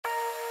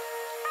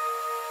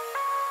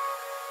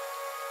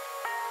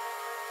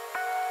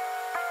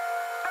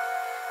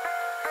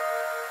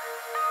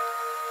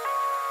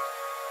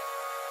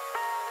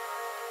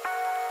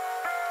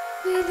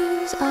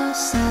lose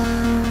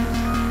ourselves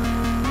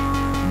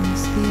in the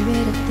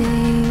spirit of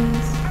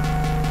things.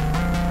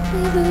 We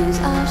lose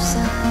our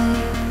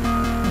sight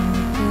when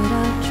we put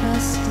our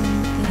trust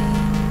in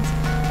things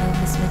of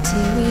this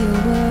material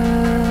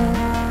world,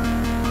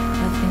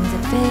 of things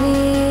that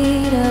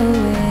fade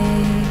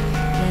away.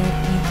 Let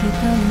me keep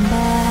coming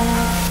back,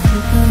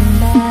 keep coming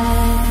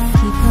back,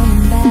 keep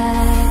coming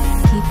back,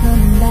 keep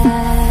coming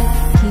back,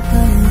 keep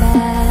coming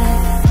back,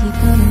 keep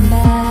coming back, keep coming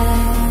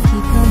back,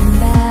 keep coming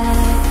back,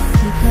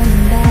 keep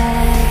coming back,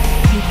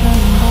 keep coming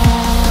back,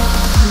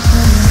 keep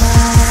coming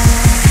back.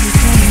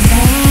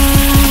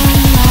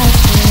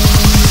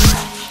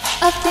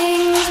 Of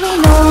things we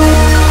know.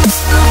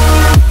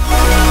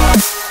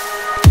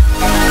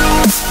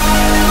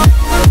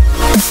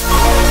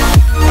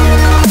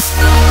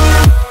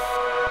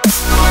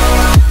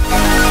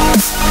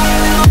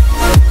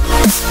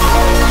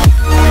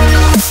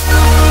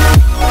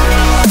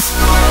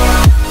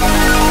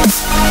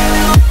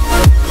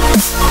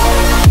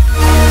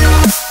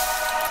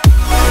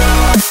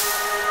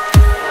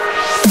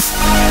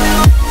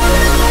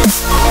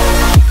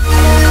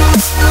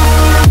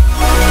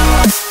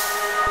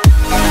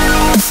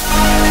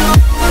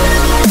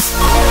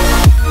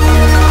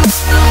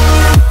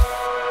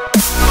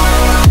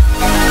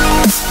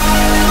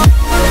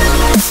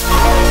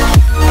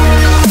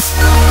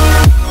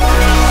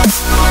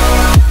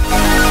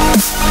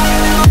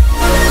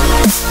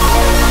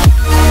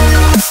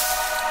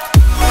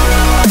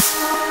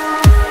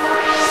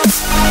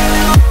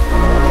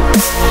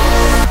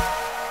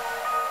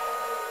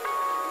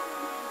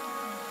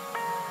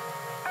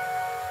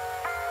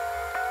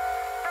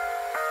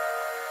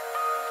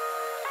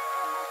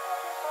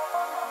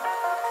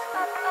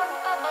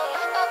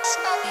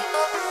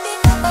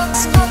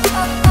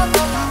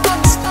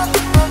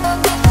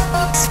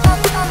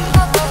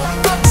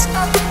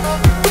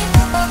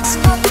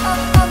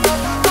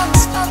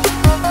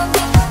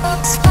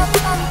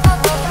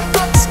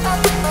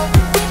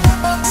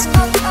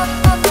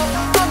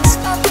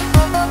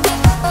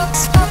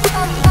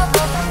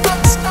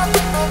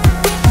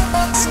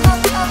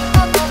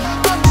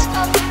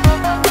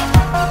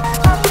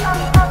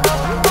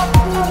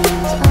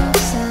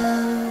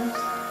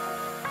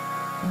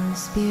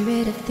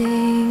 Spirit of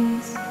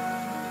things,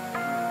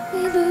 we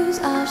lose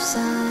our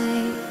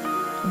sight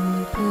when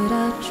we put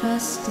our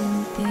trust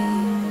in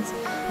things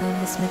of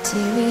this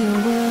material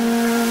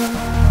world,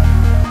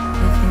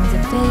 of things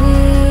that fade